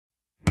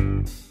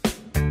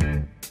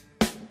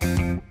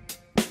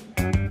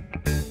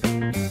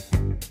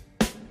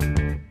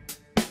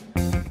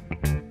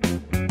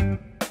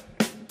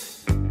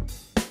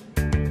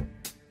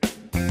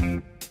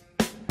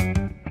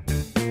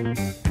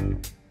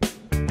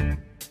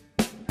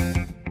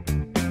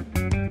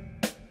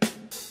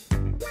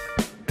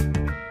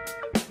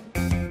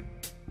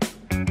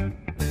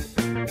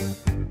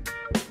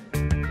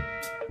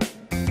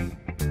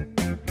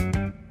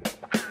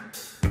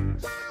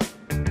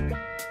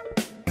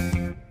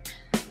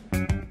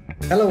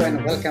Hello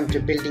and welcome to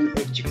Building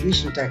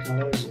Education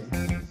Technology.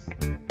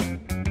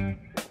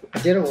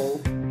 Dear all,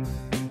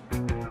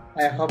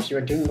 I hope you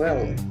are doing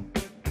well.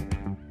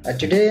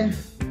 Today,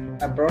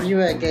 I brought you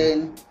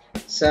again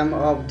some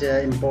of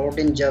the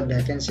important job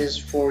vacancies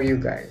for you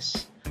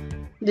guys.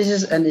 This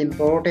is an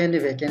important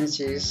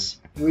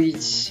vacancies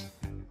which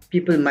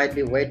people might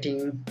be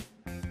waiting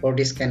for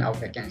this kind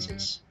of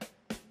vacancies.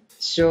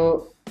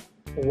 So,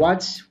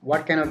 what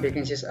kind of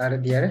vacancies are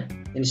there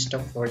in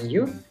stock for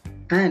you?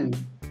 And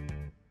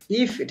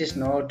if it is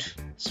not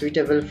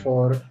suitable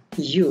for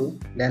you,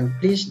 then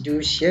please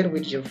do share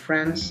with your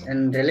friends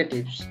and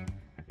relatives.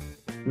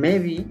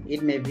 Maybe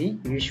it may be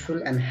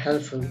useful and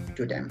helpful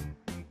to them.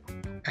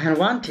 And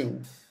one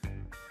thing,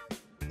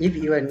 if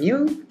you are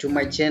new to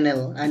my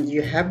channel and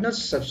you have not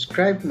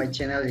subscribed my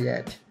channel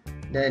yet,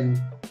 then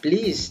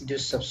please do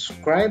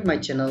subscribe my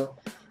channel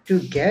to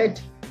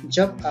get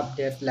job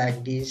update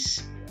like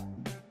this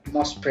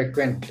most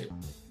frequently.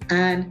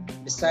 And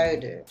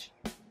beside it,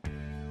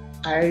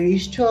 I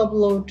used to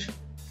upload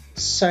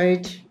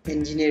site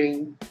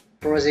engineering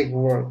project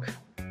work,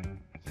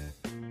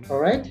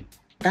 alright,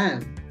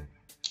 and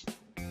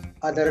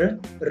other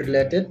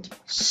related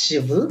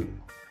civil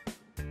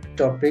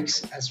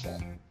topics as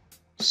well.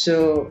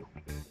 So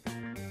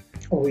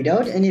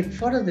without any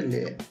further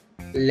delay,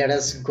 let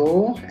us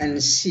go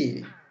and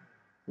see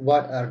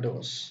what are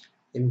those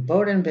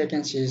important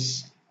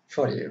vacancies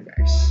for you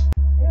guys.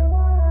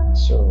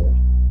 So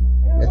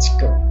let's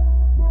go.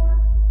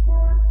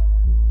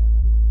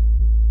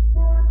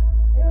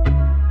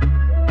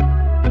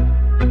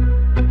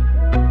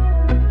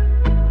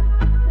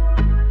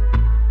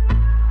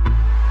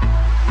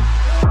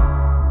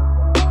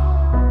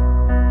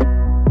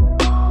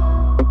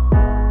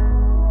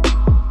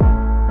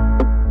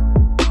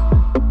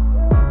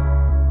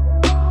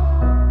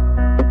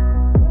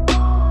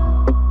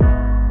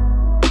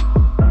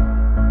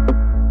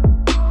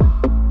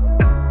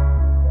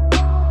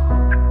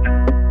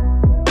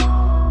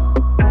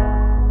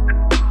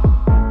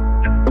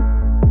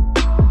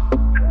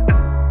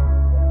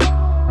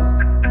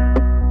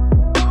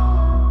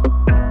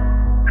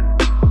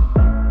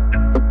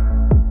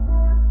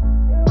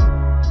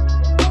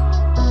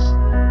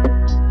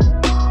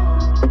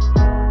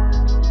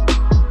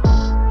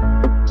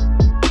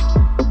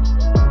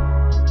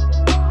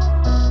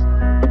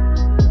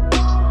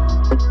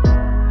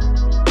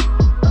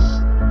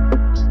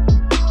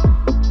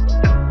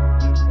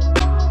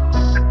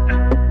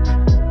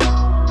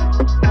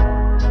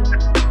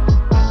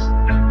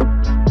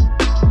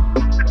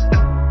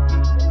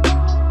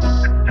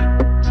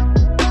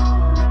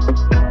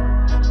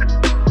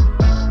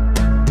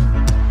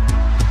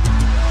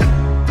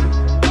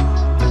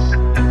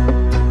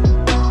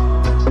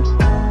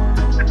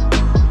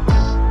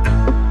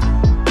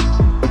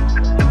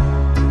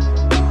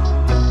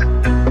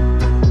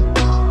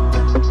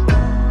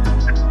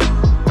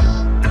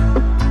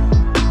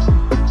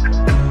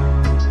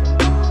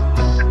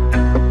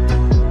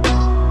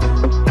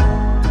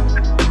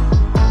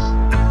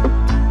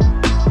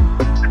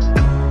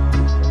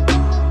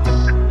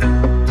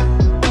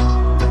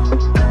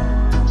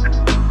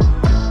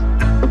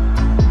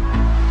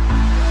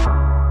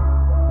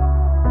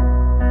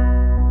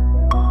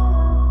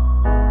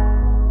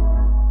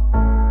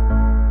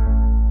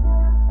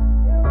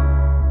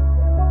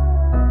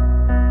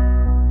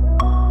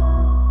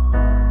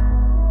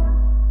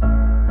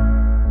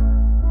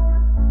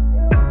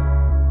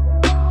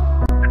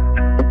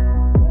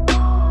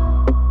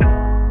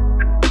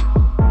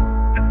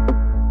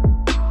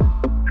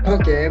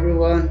 Okay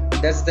everyone,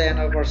 that's the end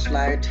of our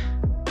slide.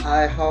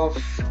 I hope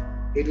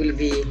it will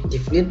be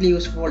definitely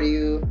useful for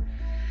you.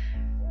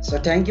 So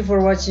thank you for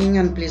watching,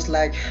 and please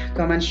like,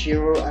 comment,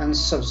 share and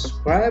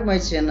subscribe my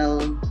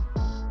channel,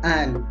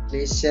 and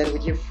please share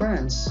with your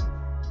friends,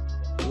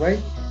 right?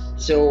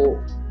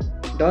 So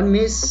don't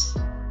miss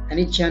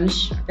any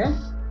chance, okay?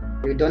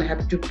 You don't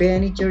have to pay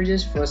any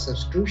charges for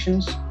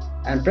subscriptions,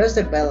 and press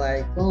the bell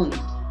icon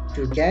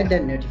to get the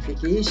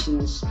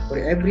notifications for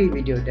every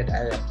video that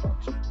I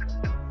upload.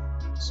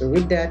 So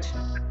with that,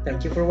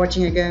 thank you for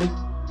watching again,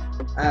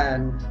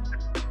 and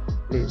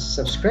please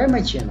subscribe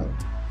my channel.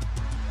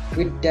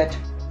 With that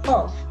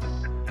hope,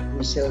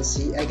 we shall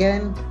see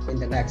again in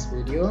the next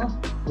video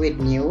with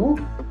new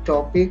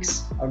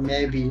topics or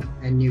maybe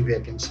a new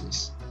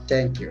vacancies.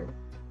 Thank you.